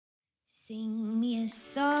Sing me a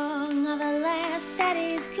song of a lass that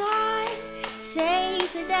is gone,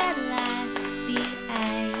 sacred that last be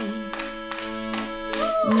I.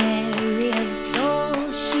 Mary of soul,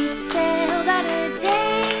 she sailed on a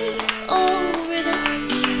day over the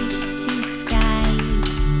sea to sky.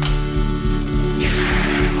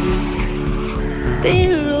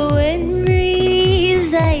 Billow and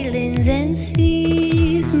breeze, islands and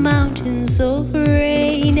seas, mountains of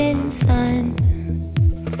rain and sun.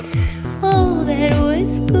 All that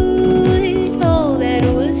was good, all that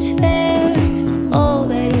was fair, all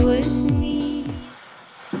that was me.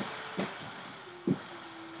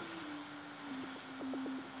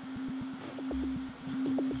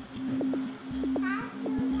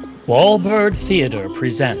 WallByrd Theater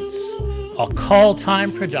presents a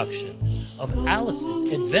call-time production of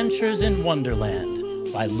Alice's Adventures in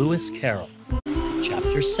Wonderland by Lewis Carroll.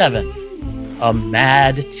 Chapter 7, A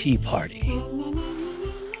Mad Tea Party.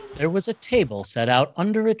 There was a table set out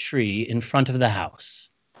under a tree in front of the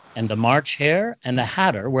house, and the March Hare and the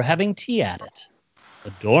Hatter were having tea at it.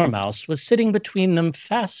 The Dormouse was sitting between them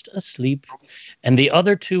fast asleep, and the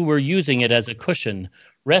other two were using it as a cushion,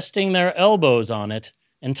 resting their elbows on it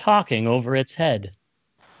and talking over its head.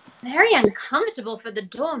 Very uncomfortable for the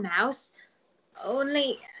Dormouse.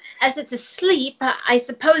 Only, as it's asleep, I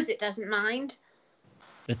suppose it doesn't mind.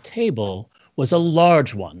 The table was a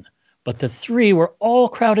large one, but the three were all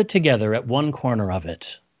crowded together at one corner of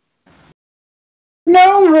it.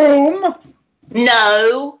 No room!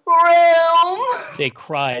 No room! They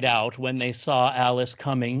cried out when they saw Alice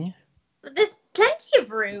coming. But there's plenty of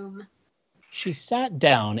room. She sat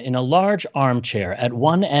down in a large armchair at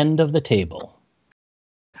one end of the table.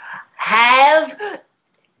 Have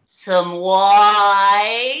some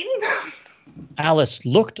wine? Alice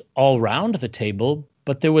looked all round the table,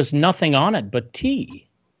 but there was nothing on it but tea.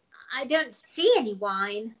 I don't see any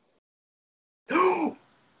wine.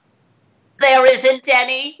 There isn't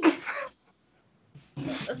any.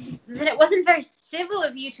 Then it wasn't very civil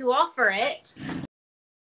of you to offer it.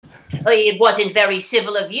 It wasn't very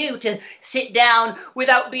civil of you to sit down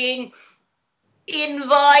without being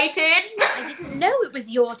invited. I didn't know it was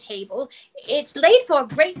your table. It's laid for a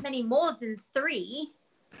great many more than 3.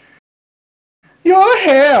 Your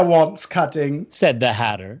hair wants cutting, said the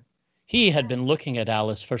Hatter. He had been looking at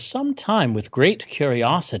Alice for some time with great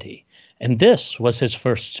curiosity, and this was his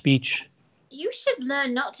first speech. You should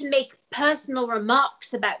learn not to make personal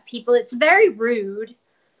remarks about people. It's very rude.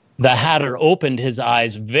 The Hatter opened his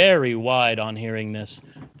eyes very wide on hearing this,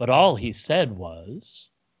 but all he said was,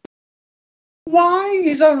 Why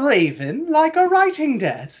is a raven like a writing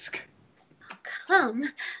desk? Oh,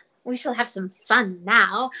 come, we shall have some fun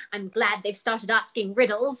now. I'm glad they've started asking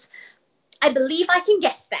riddles. I believe I can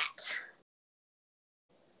guess that.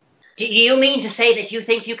 Do you mean to say that you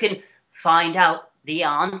think you can find out the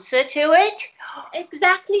answer to it?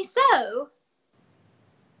 Exactly so.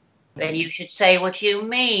 Then you should say what you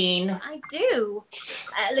mean. I do.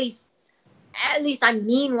 At least I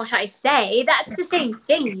mean what I say. That's the same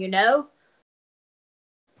thing, you know.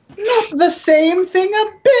 Not the same thing a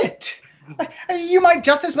bit. You might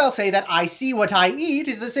just as well say that I see what I eat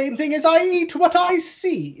is the same thing as I eat what I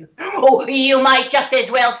see. Oh, you might just as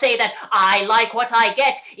well say that I like what I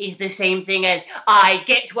get is the same thing as I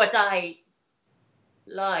get what I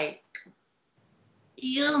like.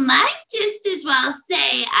 You might just as well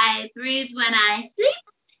say I breathe when I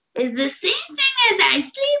sleep is the same thing as I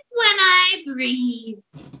sleep when I breathe.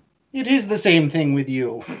 It is the same thing with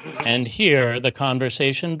you. And here the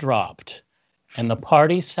conversation dropped, and the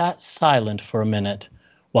party sat silent for a minute,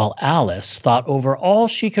 while Alice thought over all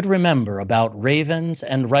she could remember about ravens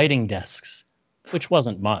and writing desks, which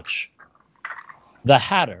wasn't much. The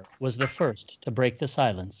Hatter was the first to break the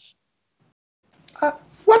silence.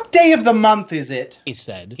 What day of the month is it? He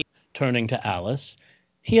said, turning to Alice.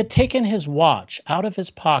 He had taken his watch out of his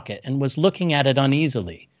pocket and was looking at it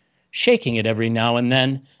uneasily, shaking it every now and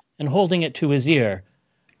then and holding it to his ear.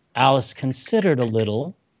 Alice considered a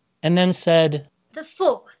little and then said, The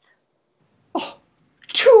 4th. Oh,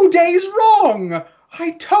 2 days wrong!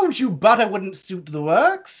 I told you butter wouldn't suit the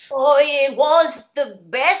works. Oh, it was the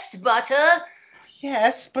best butter.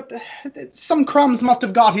 Yes, but some crumbs must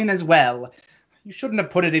have got in as well. You shouldn't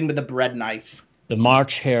have put it in with a bread knife. The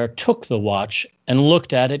March Hare took the watch and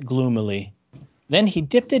looked at it gloomily. Then he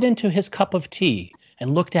dipped it into his cup of tea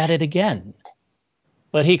and looked at it again.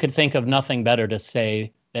 But he could think of nothing better to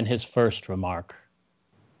say than his first remark.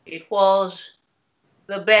 It was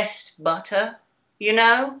the best butter, you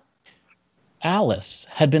know. Alice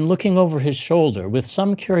had been looking over his shoulder with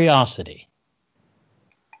some curiosity.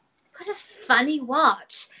 What a funny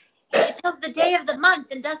watch. It tells the day of the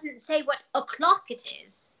month and doesn't say what o'clock it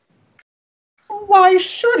is. Why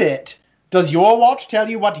should it? Does your watch tell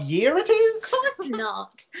you what year it is? Of course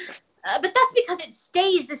not. But that's because it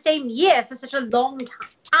stays the same year for such a long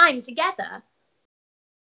time together.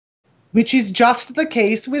 Which is just the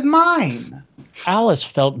case with mine. Alice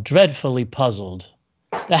felt dreadfully puzzled.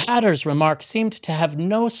 The Hatter's remark seemed to have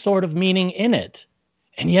no sort of meaning in it,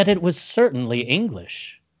 and yet it was certainly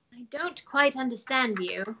English. I don't quite understand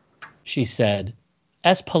you, she said,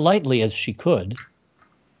 as politely as she could.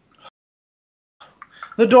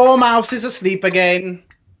 The Dormouse is asleep again,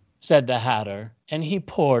 said the Hatter, and he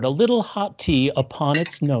poured a little hot tea upon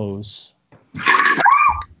its nose.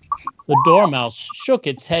 The Dormouse shook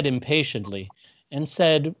its head impatiently and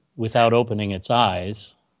said, without opening its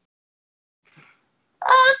eyes,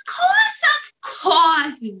 Of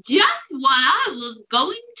course, just what I was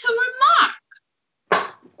going to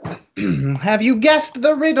remark. Have you guessed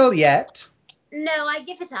the riddle yet? No, I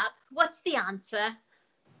give it up. What's the answer?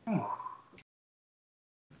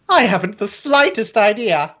 I haven't the slightest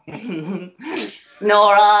idea.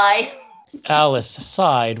 Nor I. Alice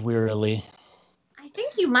sighed wearily. I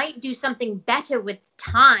think you might do something better with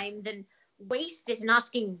time than waste it in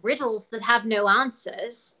asking riddles that have no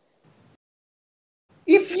answers.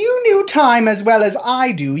 If you knew time as well as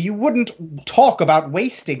I do, you wouldn't talk about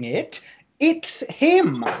wasting it. It's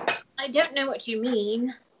him. I don't know what you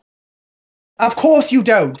mean. Of course you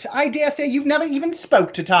don't. I dare say you've never even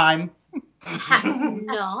spoke to time. Perhaps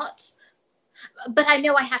not. But I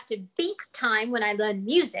know I have to beat time when I learn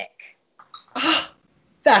music.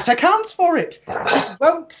 That accounts for it. He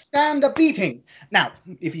won't stand a beating. Now,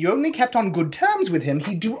 if you only kept on good terms with him,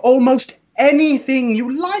 he'd do almost anything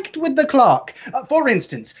you liked with the clock. For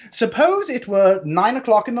instance, suppose it were 9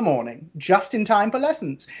 o'clock in the morning, just in time for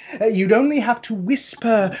lessons. You'd only have to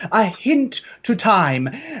whisper a hint to time,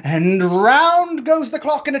 and round goes the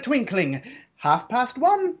clock in a twinkling.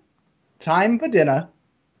 1:30. Time for dinner.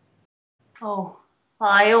 Oh,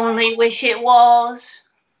 I only wish it was.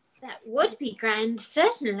 That would be grand,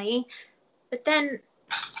 certainly. But then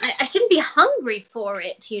I shouldn't be hungry for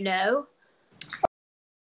it, you know.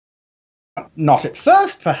 Not at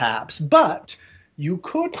first, perhaps, but you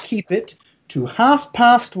could keep it to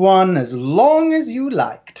 1:30 as long as you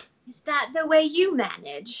liked. Is that the way you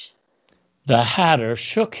manage? The Hatter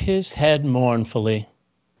shook his head mournfully.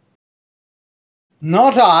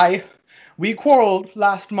 Not I. We quarreled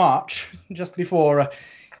last March, just before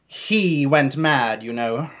he went mad, you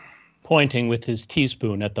know. Pointing with his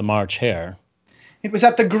teaspoon at the March Hare. It was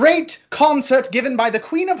at the great concert given by the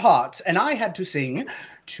Queen of Hearts, and I had to sing,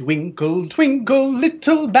 "Twinkle, twinkle,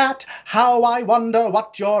 little bat, how I wonder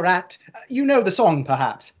what you're at." You know the song,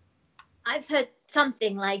 perhaps. I've heard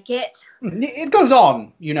something like it. It goes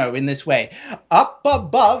on, you know, in this way. Up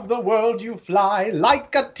above the world you fly,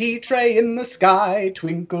 like a tea tray in the sky.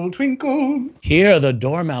 Twinkle, twinkle. Here the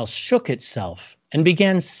Dormouse shook itself and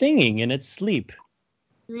began singing in its sleep.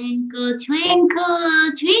 Twinkle,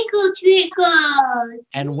 twinkle, twinkle, twinkle.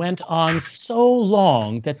 And went on so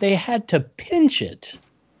long that they had to pinch it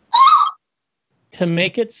to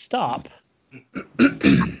make it stop.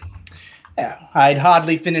 I'd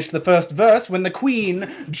hardly finished the first verse when the Queen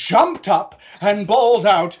jumped up and bawled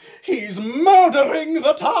out, "He's murdering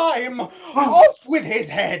the time! Off with his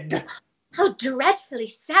head!" How dreadfully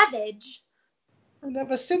savage. And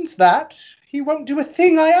ever since that, he won't do a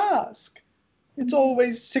thing I ask. It's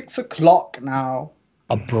always 6 o'clock now.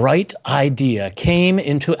 A bright idea came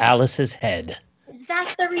into Alice's head. Is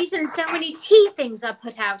that the reason so many tea things are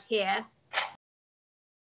put out here?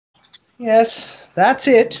 Yes, that's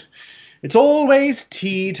it. It's always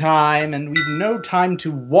tea time, and we've no time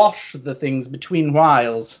to wash the things between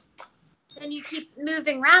whiles. Then you keep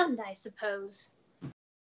moving round, I suppose.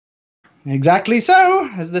 Exactly so,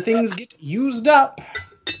 as the things get used up.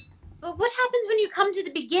 But what happens when you come to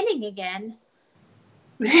the beginning again?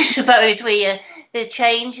 Suppose we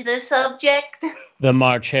change the subject? The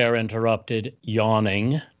March Hare interrupted,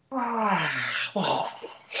 yawning.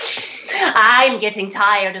 I'm getting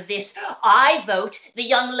tired of this. I vote the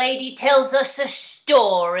young lady tells us a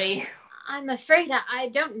story. I'm afraid I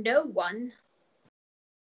don't know one.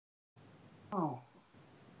 Oh.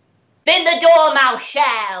 Then the Dormouse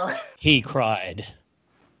shall, he cried.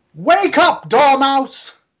 Wake up,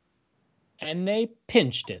 Dormouse! And they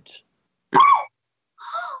pinched it.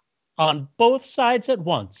 On both sides at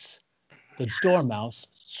once, the Dormouse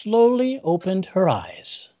slowly opened her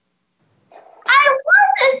eyes. I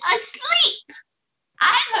wasn't asleep.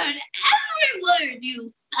 I heard every word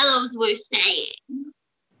you fellows were saying.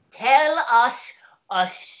 Tell us a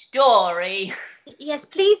story. Yes,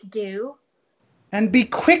 please do. And be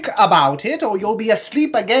quick about it, or you'll be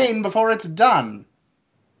asleep again before it's done.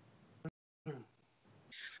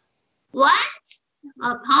 Once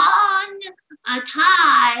upon a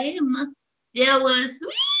time, there were 3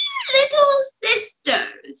 little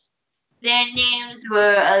sisters. Their names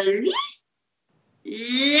were Elise,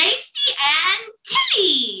 Lacey, and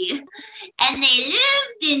Tilly. And they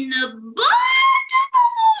lived in the bottom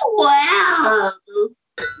of the well.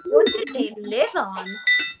 What did they live on?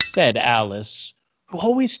 Said Alice, who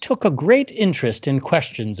always took a great interest in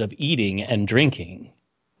questions of eating and drinking.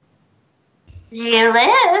 They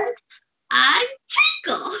lived on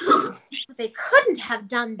treacle. They couldn't have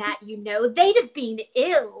done that, you know. They'd have been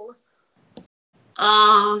ill.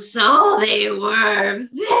 Oh, so they were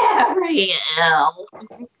very ill.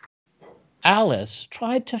 Alice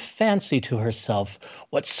tried to fancy to herself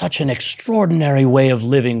what such an extraordinary way of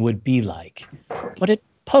living would be like, but it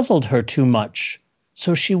puzzled her too much,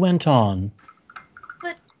 so she went on.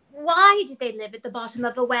 But why did they live at the bottom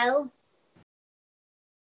of a well?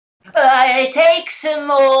 Take some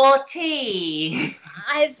more tea.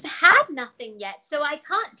 I've had nothing yet, so I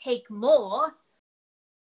can't take more.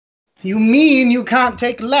 You mean you can't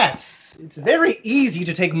take less? It's very easy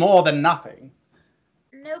to take more than nothing.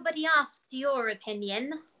 Nobody asked your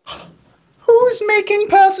opinion. Who's making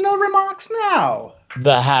personal remarks now?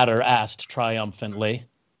 The Hatter asked triumphantly.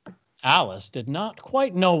 Alice did not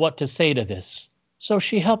quite know what to say to this, so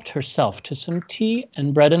she helped herself to some tea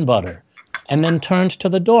and bread and butter, and then turned to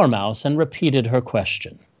the Dormouse and repeated her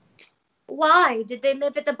question. Why did they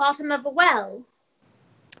live at the bottom of a well?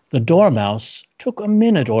 The Dormouse took a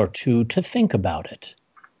minute or two to think about it,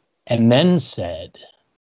 and then said,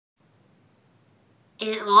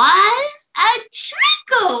 It was a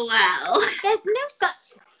treacle well. There's no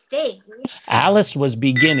such thing. Alice was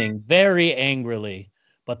beginning very angrily,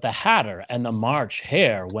 but the Hatter and the March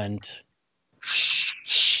Hare went, shh,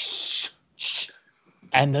 shh, shh,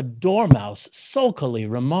 and the Dormouse sulkily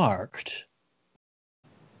remarked,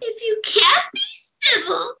 If you can't be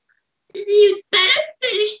civil, you'd better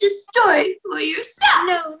finish the story for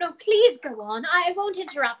yourself. No, please go on. I won't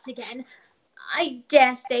interrupt again. I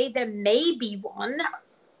dare say there may be one.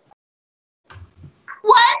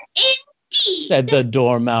 What indeed? said the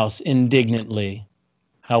Dormouse indignantly.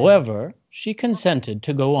 However, she consented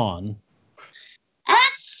to go on. And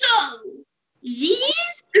so,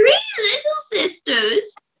 these 3 little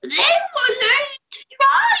sisters, they were learning to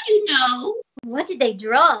draw, you know. What did they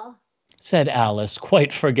draw? Said Alice,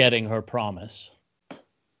 quite forgetting her promise.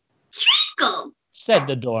 Treacle. Said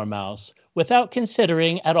the Dormouse, without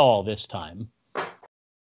considering at all this time.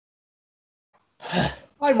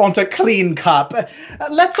 I want a clean cup.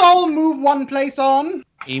 Let's all move one place on.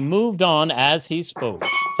 He moved on as he spoke,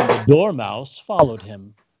 and the Dormouse followed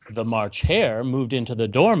him. The March Hare moved into the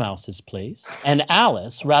Dormouse's place, and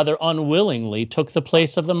Alice rather unwillingly took the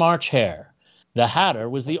place of the March Hare. The Hatter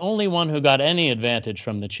was the only one who got any advantage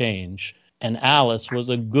from the change, and Alice was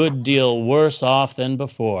a good deal worse off than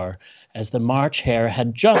before, as the March Hare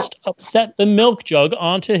had just upset the milk jug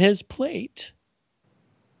onto his plate.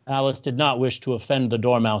 Alice did not wish to offend the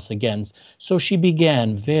Dormouse again, so she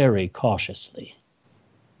began very cautiously.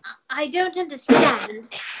 I don't understand.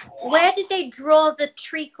 Where did they draw the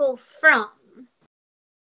treacle from?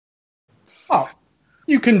 Oh,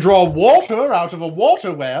 you can draw water out of a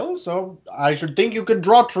water well, so I should think you could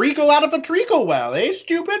draw treacle out of a treacle well, eh,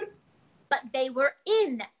 stupid? But they were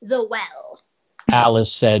in the well.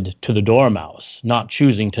 Alice said to the Dormouse, not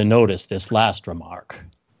choosing to notice this last remark.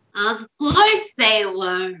 Of course they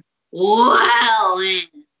were. Well in.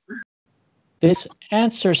 This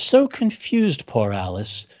answer so confused poor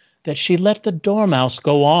Alice that she let the Dormouse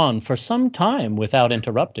go on for some time without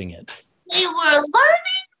interrupting it. They were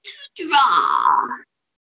learning to draw.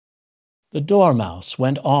 The Dormouse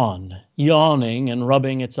went on, yawning and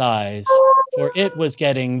rubbing its eyes, for it was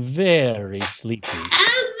getting very sleepy.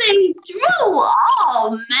 And they drew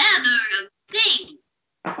all manner of things.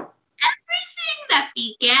 Everything that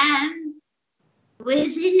began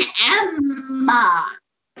with an M.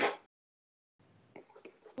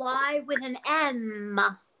 Why with an M?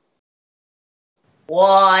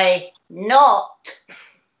 Why not?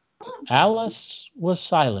 Alice was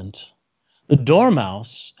silent. The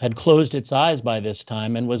Dormouse had closed its eyes by this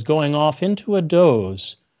time and was going off into a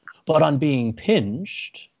doze, but on being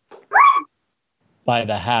pinched by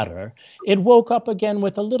the Hatter, it woke up again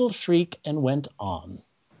with a little shriek and went on.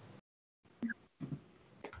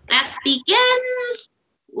 That begins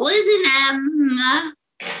with an M,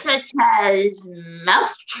 such as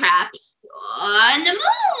mousetraps on the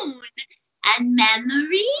moon, and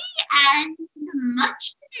memory, and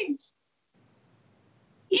much things.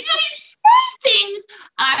 You know, you things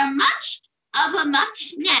are much of a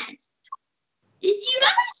muchness. Did you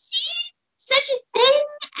ever see such a thing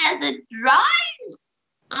as a drawing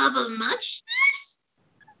of a muchness?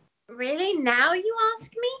 Really? Now you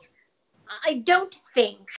ask me? I don't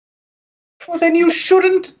think. Well, then you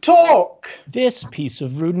shouldn't talk. This piece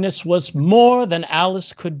of rudeness was more than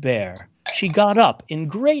Alice could bear. She got up in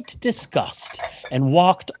great disgust and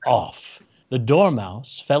walked off. The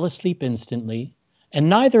Dormouse fell asleep instantly, and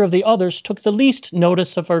neither of the others took the least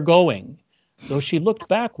notice of her going, though she looked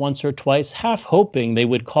back once or twice, half hoping they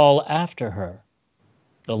would call after her.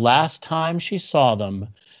 The last time she saw them,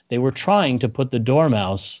 they were trying to put the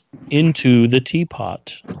Dormouse into the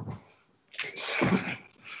teapot.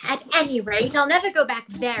 At any rate, I'll never go back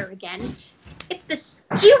there again. It's the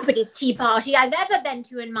stupidest tea party I've ever been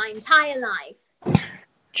to in my entire life.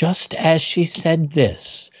 Just as she said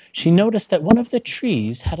this, she noticed that one of the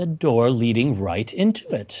trees had a door leading right into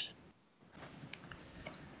it.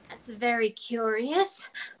 That's very curious.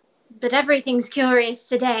 But everything's curious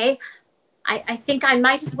today. I think I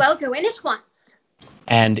might as well go in at once.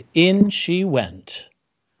 And in she went.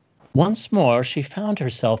 Once more, she found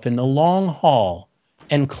herself in the long hall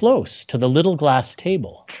and close to the little glass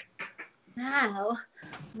table. Now,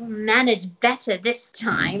 we'll manage better this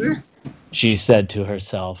time, she said to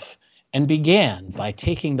herself, and began by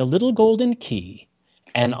taking the little golden key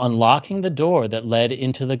and unlocking the door that led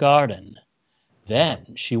into the garden.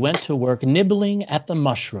 Then she went to work nibbling at the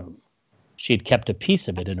mushroom. She'd kept a piece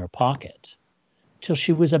of it in her pocket, till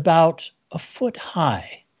she was about a foot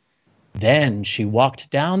high. Then she walked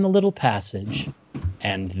down the little passage,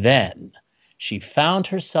 and then she found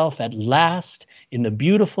herself at last in the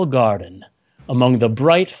beautiful garden, among the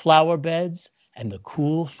bright flower beds and the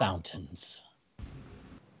cool fountains.